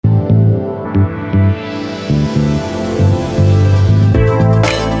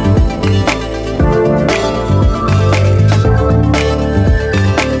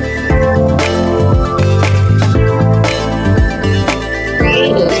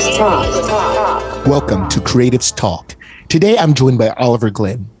Welcome to Creatives Talk. Today I'm joined by Oliver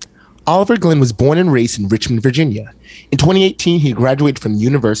Glynn. Oliver Glynn was born and raised in Richmond, Virginia. In 2018, he graduated from the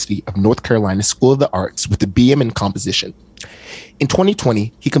University of North Carolina School of the Arts with a BM in composition. In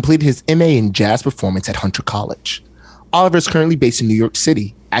 2020, he completed his MA in jazz performance at Hunter College. Oliver is currently based in New York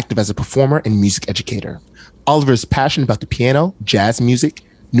City, active as a performer and music educator. Oliver is passionate about the piano, jazz music,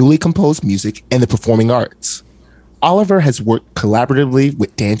 newly composed music, and the performing arts. Oliver has worked collaboratively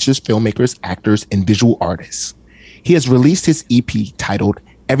with dancers, filmmakers, actors, and visual artists. He has released his EP titled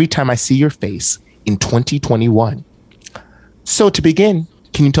Every Time I See Your Face in 2021. So to begin,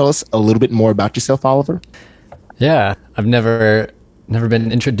 can you tell us a little bit more about yourself, Oliver? Yeah, I've never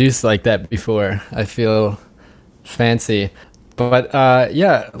been introduced like that before. I feel fancy. But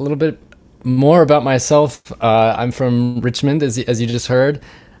yeah, a little bit more about myself. I'm from Richmond, as you just heard.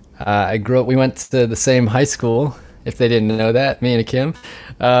 I grew up, we went to the same high school, if they didn't know that, me and Kim.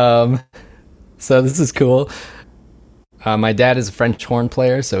 So this is cool. My dad is a French horn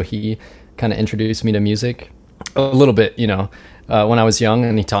player, so he kind of introduced me to music a little bit, when I was young,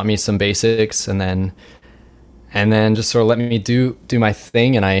 and he taught me some basics, and then just sort of let me do my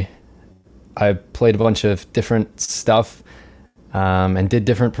thing, and I played a bunch of different stuff, and did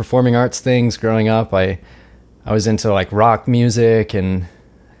different performing arts things growing up. I was into like rock music and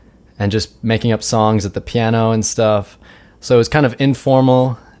just making up songs at the piano and stuff. So it was kind of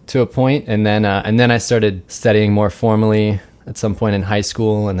informal to a point, and then I started studying more formally at some point in high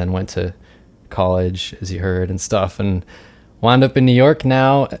school, and then went to college, as you heard, and stuff, and wound up in New York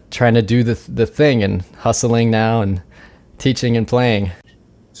now, trying to do the thing and hustling now and teaching and playing.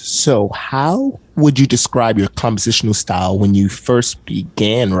 So how would you describe your compositional style when you first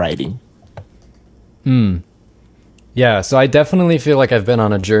began writing? Yeah, so I definitely feel like I've been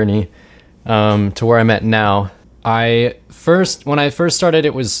on a journey to where I'm at now. When I first started,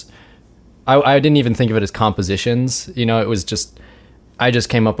 it was, I didn't even think of it as compositions. It was just, I just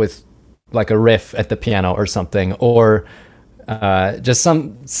came up with like a riff at the piano or something, or just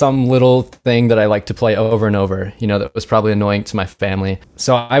some little thing that I like to play over and over, that was probably annoying to my family.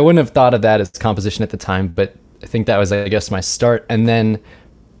 So I wouldn't have thought of that as composition at the time, but I think that was, I guess, my start. And then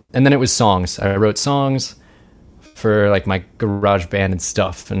it was songs. I wrote songs for like my garage band and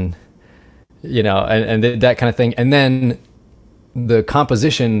stuff, and and that kind of thing. And then the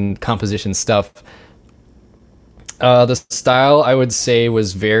composition stuff, the style, I would say,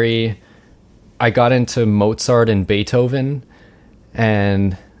 was I got into Mozart and Beethoven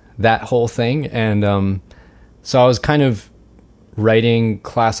and that whole thing. And so I was kind of writing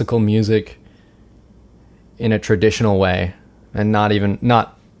classical music in a traditional way, and not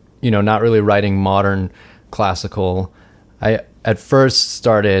really writing modern classical. I at first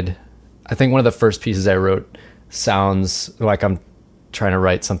started, I think one of the first pieces I wrote sounds like I'm trying to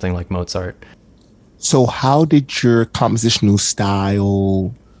write something like Mozart. So how did your compositional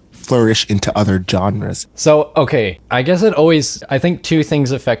style flourish into other genres? So, okay, I guess I think two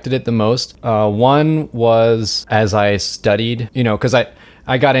things affected it the most. One was as I studied, because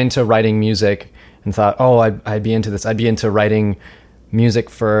I got into writing music and thought, I'd be into this. I'd be into writing music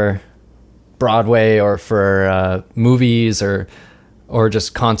for Broadway or for movies or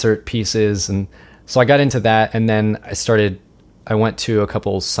just concert pieces. And so I got into that, and then I went to a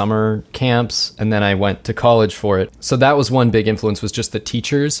couple summer camps, and then I went to college for it. So that was one big influence, was just the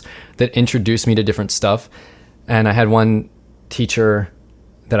teachers that introduced me to different stuff. And I had one teacher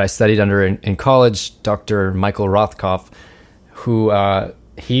that I studied under in college, Dr. Michael Rothkopf, who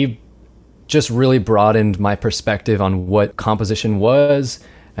he just really broadened my perspective on what composition was,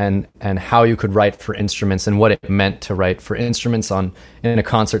 and how you could write for instruments, and what it meant to write for instruments in a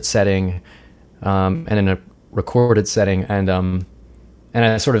concert setting, and in a recorded setting, and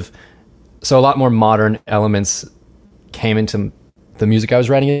I so a lot more modern elements came into the music I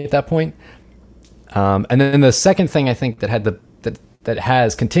was writing at that point. And then the second thing I think that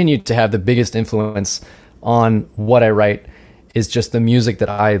has continued to have the biggest influence on what I write is just the music that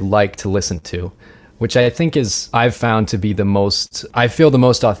I like to listen to, which I think I've found to be I feel the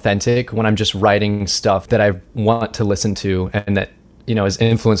most authentic when I'm just writing stuff that I want to listen to, and that, is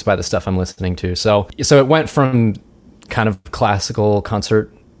influenced by the stuff I'm listening to. So it went from kind of classical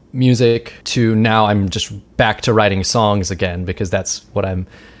concert music to now I'm just back to writing songs again, because that's what I'm,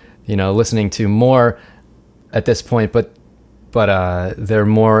 listening to more at this point. But they're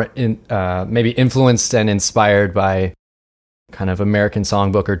more maybe influenced and inspired by kind of American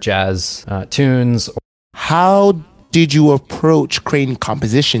songbook or jazz tunes. How did you approach creating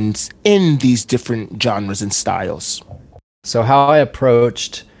compositions in these different genres and styles? So how I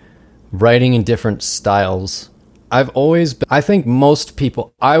approached writing in different styles I think most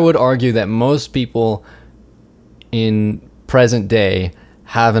people, I would argue that most people in present day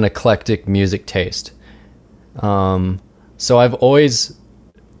have an eclectic music taste. So I've always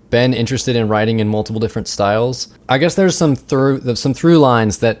been interested in writing in multiple different styles. I guess there's some through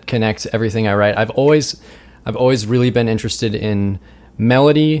lines that connect everything I write. I've always really been interested in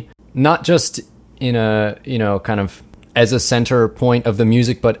melody, not just in a, kind of as a center point of the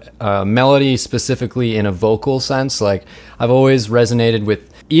music, but melody specifically in a vocal sense. Like, I've always resonated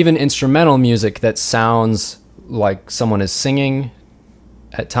with even instrumental music that sounds like someone is singing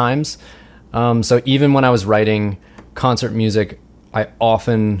at times. So even when I was writing concert music, I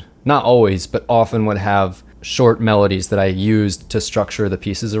often, not always, but often would have short melodies that I used to structure the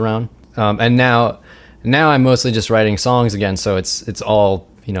pieces around. And now I'm mostly just writing songs again, so it's all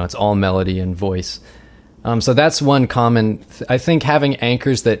it's all melody and voice. So that's one common. I think having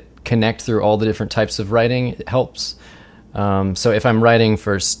anchors that connect through all the different types of writing helps. So if I'm writing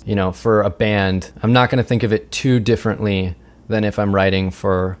for a band, I'm not going to think of it too differently than if I'm writing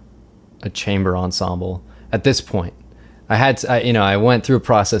for a chamber ensemble. At this point, I went through a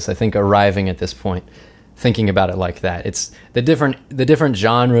process. I think arriving at this point, thinking about it like that. It's the different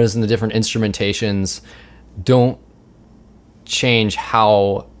genres and the different instrumentations don't change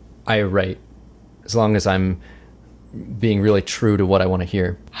how I write, as long as I'm being really true to what I want to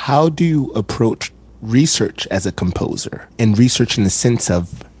hear. How do you approach research as a composer, and research in the sense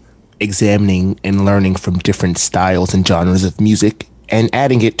of examining and learning from different styles and genres of music and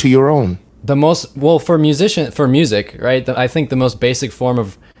adding it to your own? For music, right? I think the most basic form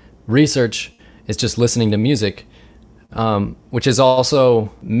of research is just listening to music, which is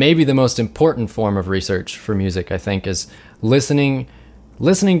also maybe the most important form of research for music. I think is listening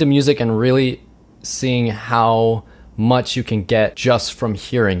to music and really seeing how much you can get just from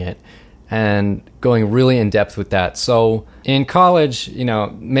hearing it, and going really in depth with that. So in college,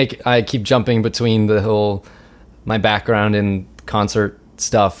 I keep jumping between my background in concert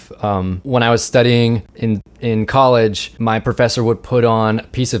stuff. When I was studying in college, my professor would put on a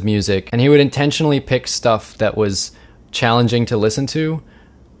piece of music, and he would intentionally pick stuff that was challenging to listen to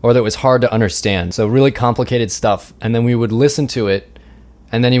or that was hard to understand. So really complicated stuff. And then we would listen to it,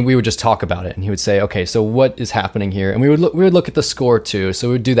 and then we would just talk about it, and he would say, okay, so what is happening here? And we would look at the score too. So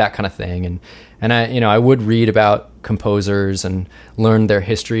we would do that kind of thing. And I would read about composers and learn their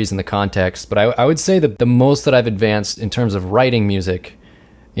histories and the context. But I would say that the most that I've advanced in terms of writing music,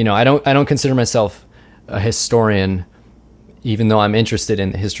 I don't consider myself a historian, even though I'm interested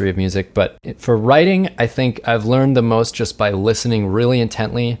in the history of music. But for writing, I think I've learned the most just by listening really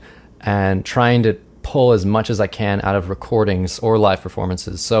intently and trying to pull as much as I can out of recordings or live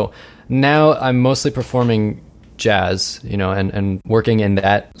performances. So now I'm mostly performing jazz, and working in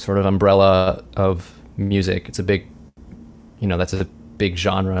that sort of umbrella of music. It's a big, that's a big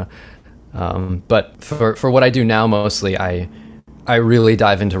genre. But for what I do now, mostly I really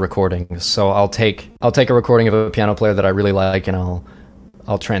dive into recordings. So I'll take a recording of a piano player that I really like, and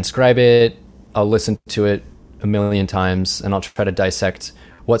I'll transcribe it. I'll listen to it a million times, and I'll try to dissect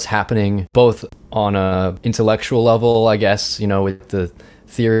what's happening, both on a intellectual level, I guess, with the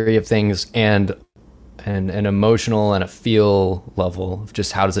theory of things, and an emotional and a feel level of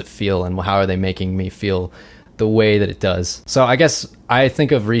just how does it feel, and how are they making me feel the way that it does. So I guess I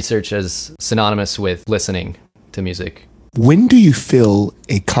think of research as synonymous with listening to music. When do you feel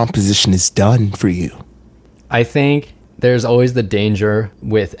a composition is done for you? I think there's always the danger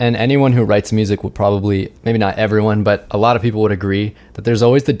with, and anyone who writes music will probably, maybe not everyone, but a lot of people would agree, that there's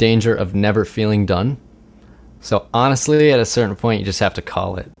always the danger of never feeling done. So honestly, at a certain point, you just have to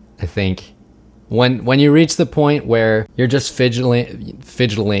call it. I think when you reach the point where you're just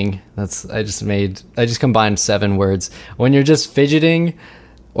fidgeting, I just combined 7 words. When you're just fidgeting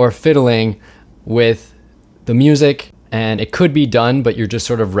or fiddling with the music, and it could be done, but you're just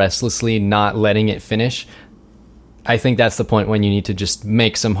sort of restlessly not letting it finish, I think that's the point when you need to just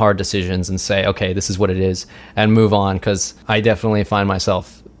make some hard decisions and say, okay, this is what it is, and move on, because I definitely find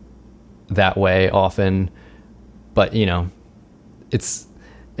myself that way often. But, it's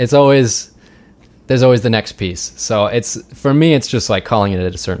always, there's always the next piece. So for me, it's just like calling it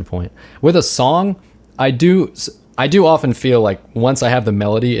at a certain point. With a song, I do often feel like once I have the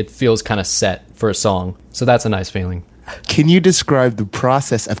melody, it feels kind of set for a song. So that's a nice feeling. Can you describe the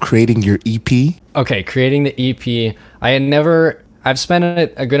process of creating your EP? Okay, creating the EP. I've spent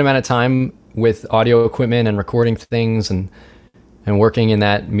a good amount of time with audio equipment and recording things and working in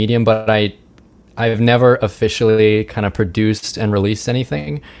that medium, but I've never officially kind of produced and released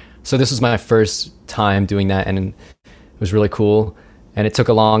anything. So this was my first time doing that, and it was really cool. and it took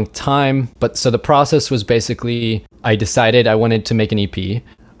a long time. But so the process was basically, I decided I wanted to make an EP.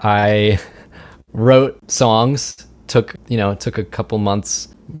 I wrote songs, took a couple months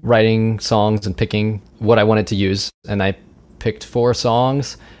writing songs and picking what I wanted to use. And I picked 4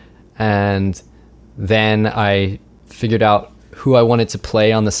 songs, and then I figured out who I wanted to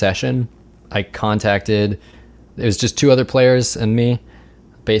play on the session. It was just 2 other players and me,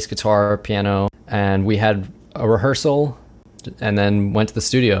 bass guitar, piano, and we had a rehearsal and then went to the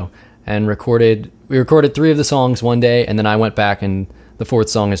studio and we recorded 3 of the songs one day, and then I went back and the 4th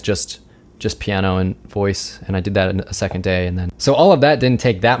song is just piano and voice, and I did that a second day. And then so all of that didn't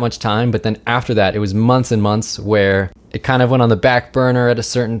take that much time, but then after that it was months and months where it kind of went on the back burner at a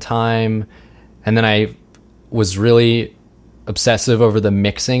certain time, and then I was really obsessive over the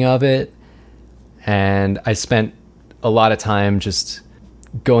mixing of it, and I spent a lot of time just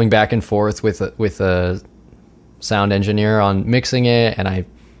going back and forth with a sound engineer on mixing it, and I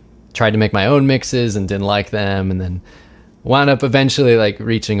tried to make my own mixes and didn't like them, and then wound up eventually like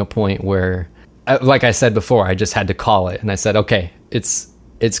reaching a point where, like I said before, I just had to call it, and I said, okay, it's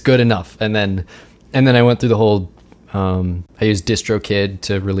good enough. And then I went through the whole I used DistroKid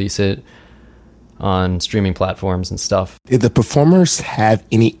to release it on streaming platforms and stuff. Did the performers have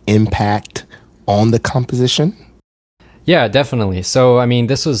any impact on the composition? Yeah, definitely. So I mean,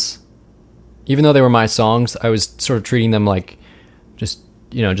 this was, even though they were my songs, I was sort of treating them like just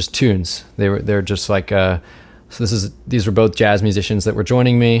tunes. They're just like so these were both jazz musicians that were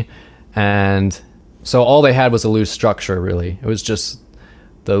joining me, and so all they had was a loose structure, really. It was just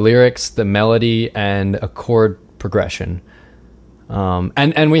the lyrics, the melody, and a chord progression.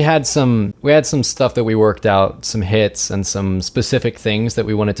 And we had some stuff that we worked out, some hits and some specific things that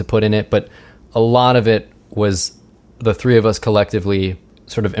we wanted to put in it, but a lot of it was the 3 of us collectively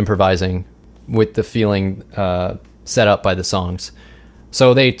sort of improvising with the feeling set up by the songs.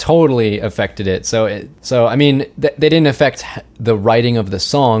 So they totally affected it. So I mean, they didn't affect the writing of the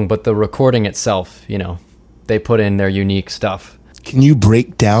song, but the recording itself, they put in their unique stuff. Can you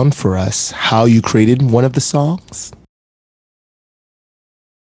break down for us how you created one of the songs?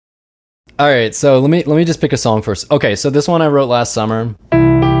 All right, so let me just pick a song first. Okay, so this one I wrote last summer.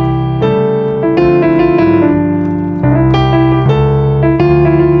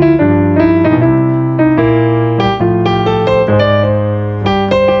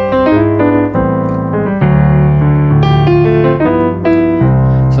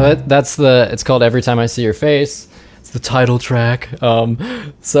 It's called Every Time I See Your Face. It's the title track.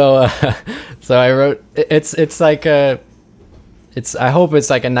 So I wrote, it's like I hope it's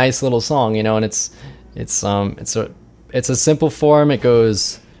like a nice little song, and it's a simple form. It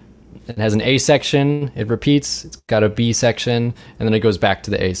has an A section, it repeats, it's got a B section, and then it goes back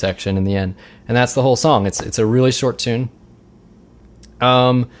to the A section in the end. And that's the whole song. It's a really short tune.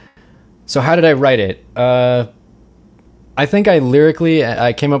 So how did I write it? I think I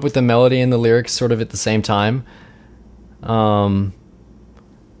came up with the melody and the lyrics sort of at the same time.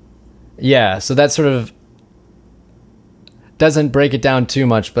 Yeah, so that sort of doesn't break it down too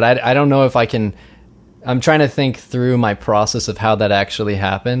much, but I don't know if I can. I'm trying to think through my process of how that actually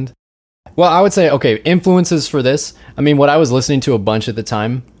happened. Well, I would say, okay, influences for this. I mean, what I was listening to a bunch at the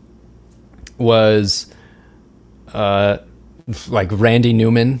time was like Randy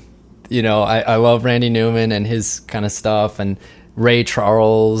Newman. I love Randy Newman and his kind of stuff, and Ray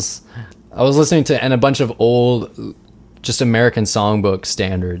Charles. I was listening to, and a bunch of old, just American songbook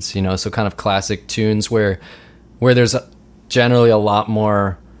standards, so kind of classic tunes where there's generally a lot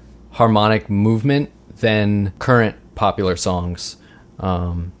more harmonic movement than current popular songs.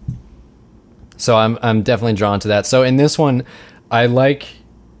 So I'm definitely drawn to that. So in this one, I like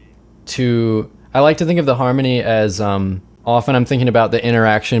to think of the harmony as often I'm thinking about the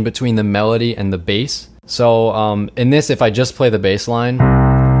interaction between the melody and the bass. So in this, if I just play the bass line,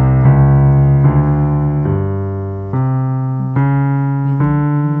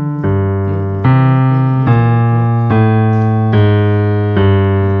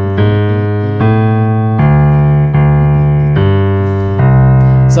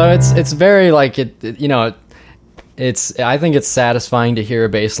 so it's very like it it's I think it's satisfying to hear a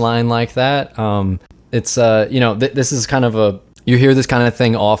bass line like that. It's this is kind of you hear this kind of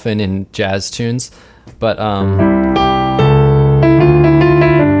thing often in jazz tunes, but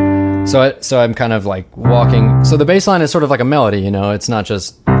so I'm kind of like walking. So the bass line is sort of like a melody, it's not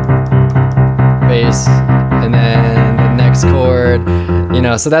just bass and then the next chord,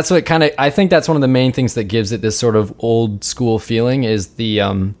 so that's what kind of, I think that's one of the main things that gives it this sort of old school feeling is the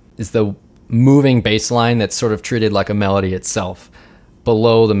moving bass line that's sort of treated like a melody itself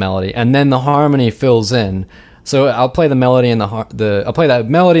below the melody, and then the harmony fills in. So I'll play the melody and I'll play that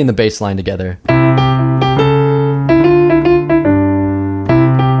melody and the bass line together.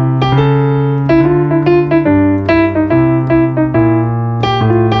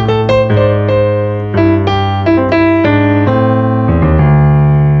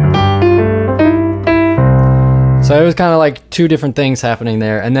 So it was kind of like two different things happening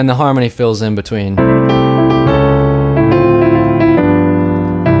there, and then the harmony fills in between.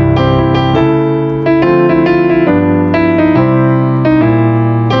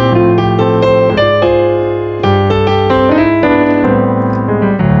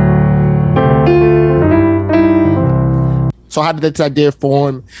 So how did this idea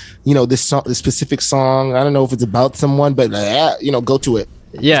form? You know, this specific song. I don't know if it's about someone, but go to it.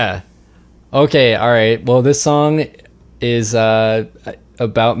 Yeah. Okay. All right. Well, this song is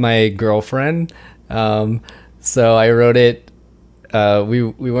about my girlfriend. So I wrote it.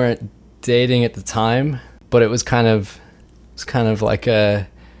 We weren't dating at the time, but it was kind of like a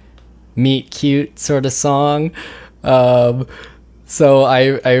meet cute sort of song. So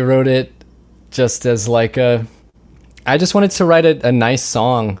I wrote it just as like I just wanted to write a nice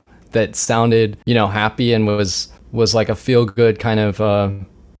song that sounded, happy and was like a feel good kind of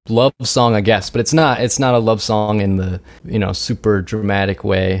love song, I guess. But it's not a love song in the, super dramatic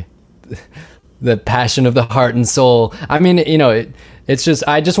way, the passion of the heart and soul. I mean, it's just,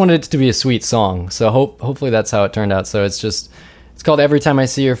 I just wanted it to be a sweet song. So hopefully that's how it turned out. So it's called Every Time I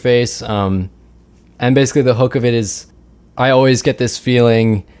See Your Face. And basically the hook of it is, I always get this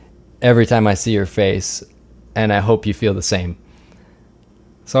feeling every time I see your face, and I hope you feel the same.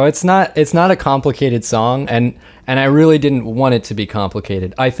 So it's not a complicated song, and I really didn't want it to be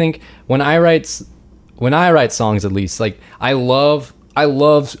complicated. I think when I write songs, at least, like I love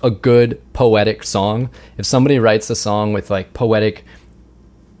a good poetic song. If somebody writes a song with like poetic,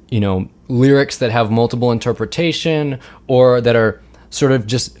 lyrics that have multiple interpretation, or that are sort of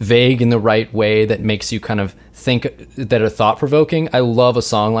just vague in the right way that makes you kind of think, that are thought-provoking, I love a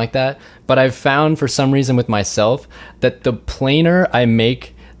song like that. But I've found for some reason with myself that the plainer I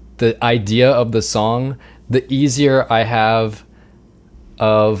make the idea of the song, the easier I have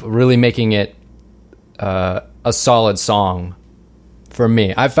of really making it a solid song for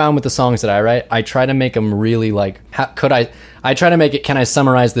me. I've found with the songs that I write, I try to make them really like, I try to make it, can I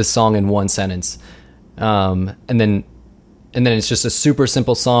summarize this song in one sentence? And then it's just a super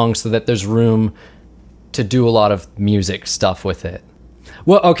simple song so that there's room to do a lot of music stuff with it.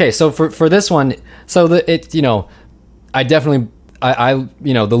 Well, okay, so for this one, so I definitely,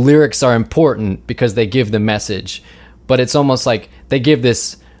 the lyrics are important because they give the message, but it's almost like they give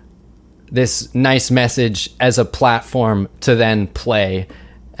this nice message as a platform to then play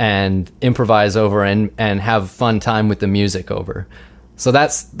and improvise over and have fun time with the music over. So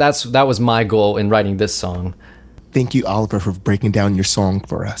that was my goal in writing this song. Thank you, Oliver, for breaking down your song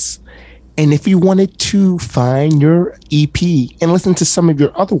for us. And if you wanted to find your EP and listen to some of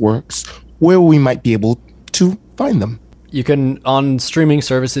your other works, where we might be able to find them? You can, on streaming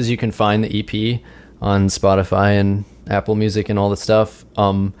services, you can find the EP on Spotify and Apple Music and all the stuff.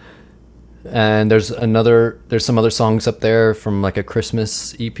 And there's some other songs up there from like a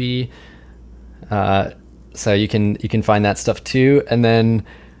Christmas EP. So you can find that stuff too. And then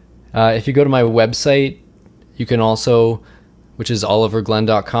if you go to my website, you can also, which is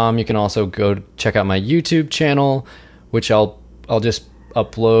oliverglynn.com, you can also go check out my YouTube channel, which I'll just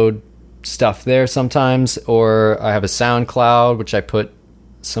upload stuff there sometimes, or I have a SoundCloud, which I put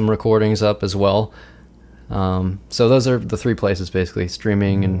some recordings up as well. So those are the three places, basically: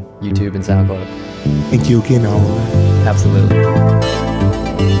 streaming and YouTube and SoundCloud. Thank you again, Oliver. Absolutely.